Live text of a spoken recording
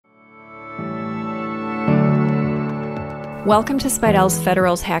Welcome to Spiedel's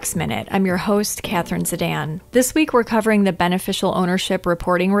Federal Tax Minute. I'm your host, Catherine Zidane. This week we're covering the beneficial ownership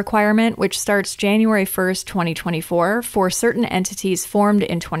reporting requirement, which starts January 1st, 2024 for certain entities formed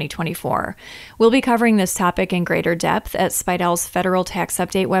in 2024. We'll be covering this topic in greater depth at Spiedel's Federal Tax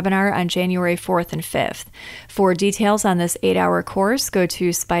Update webinar on January 4th and 5th. For details on this 8-hour course, go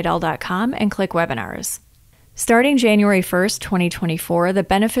to spiedel.com and click Webinars. Starting January 1st, 2024, the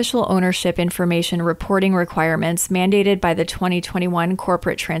beneficial ownership information reporting requirements mandated by the 2021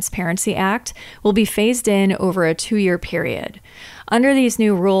 Corporate Transparency Act will be phased in over a 2-year period. Under these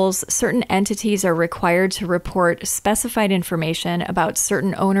new rules, certain entities are required to report specified information about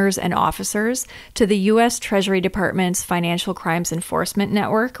certain owners and officers to the U.S. Treasury Department's Financial Crimes Enforcement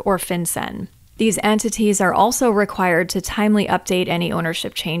Network, or FinCEN. These entities are also required to timely update any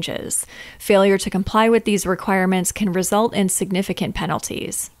ownership changes. Failure to comply with these requirements can result in significant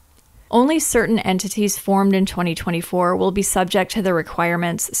penalties. Only certain entities formed in 2024 will be subject to the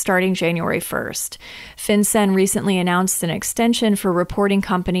requirements starting January 1st. FinCEN recently announced an extension for reporting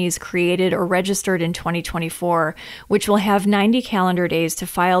companies created or registered in 2024, which will have 90 calendar days to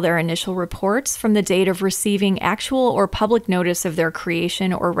file their initial reports from the date of receiving actual or public notice of their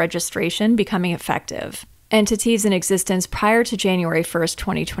creation or registration becoming effective. Entities in existence prior to January 1st,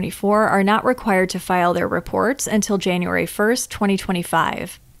 2024 are not required to file their reports until January 1st,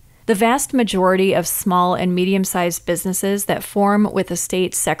 2025. The vast majority of small and medium-sized businesses that form with the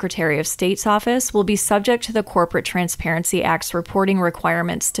state's Secretary of State's office will be subject to the Corporate Transparency Act's reporting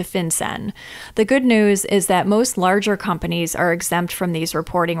requirements to FinCEN. The good news is that most larger companies are exempt from these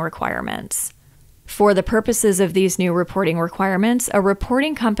reporting requirements. For the purposes of these new reporting requirements, a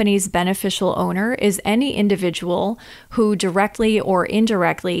reporting company's beneficial owner is any individual who directly or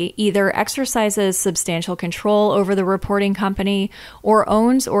indirectly either exercises substantial control over the reporting company or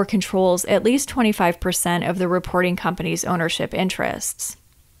owns or controls at least 25% of the reporting company's ownership interests.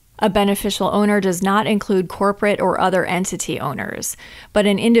 A beneficial owner does not include corporate or other entity owners, but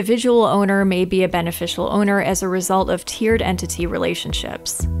an individual owner may be a beneficial owner as a result of tiered entity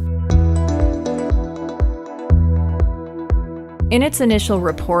relationships. In its initial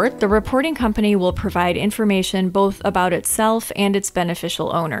report, the reporting company will provide information both about itself and its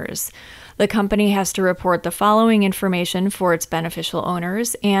beneficial owners. The company has to report the following information for its beneficial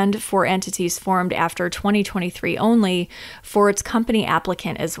owners and for entities formed after 2023 only for its company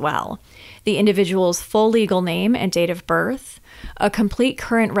applicant as well: the individual's full legal name and date of birth, a complete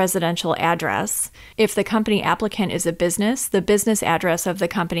current residential address. If the company applicant is a business, the business address of the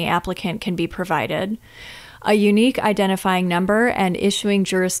company applicant can be provided, a unique identifying number and issuing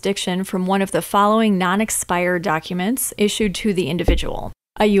jurisdiction from one of the following non-expired documents issued to the individual: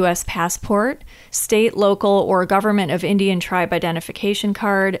 a U.S. passport, state, local, or government of Indian tribe identification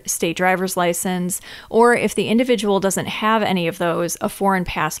card, state driver's license, or if the individual doesn't have any of those, a foreign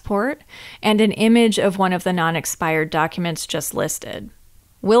passport, and an image of one of the non-expired documents just listed.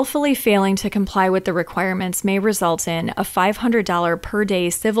 Willfully failing to comply with the requirements may result in a $500 per day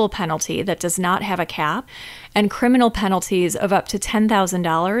civil penalty that does not have a cap, and criminal penalties of up to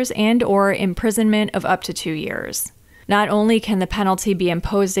 $10,000 and/or imprisonment of up to 2 years. Not only can the penalty be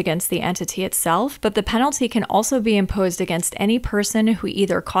imposed against the entity itself, but the penalty can also be imposed against any person who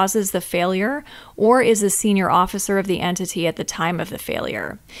either causes the failure or is a senior officer of the entity at the time of the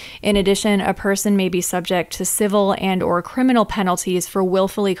failure. In addition, a person may be subject to civil and/or criminal penalties for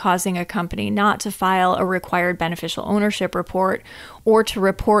willfully causing a company not to file a required beneficial ownership report or to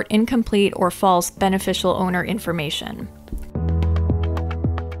report incomplete or false beneficial owner information.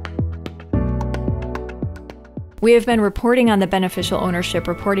 We have been reporting on the beneficial ownership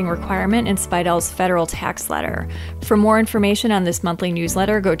reporting requirement in Spiedel's Federal Tax Letter. For more information on this monthly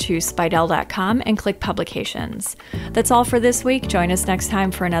newsletter, go to spiedel.com and click Publications. That's all for this week. Join us next time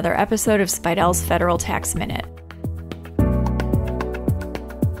for another episode of Spiedel's Federal Tax Minute.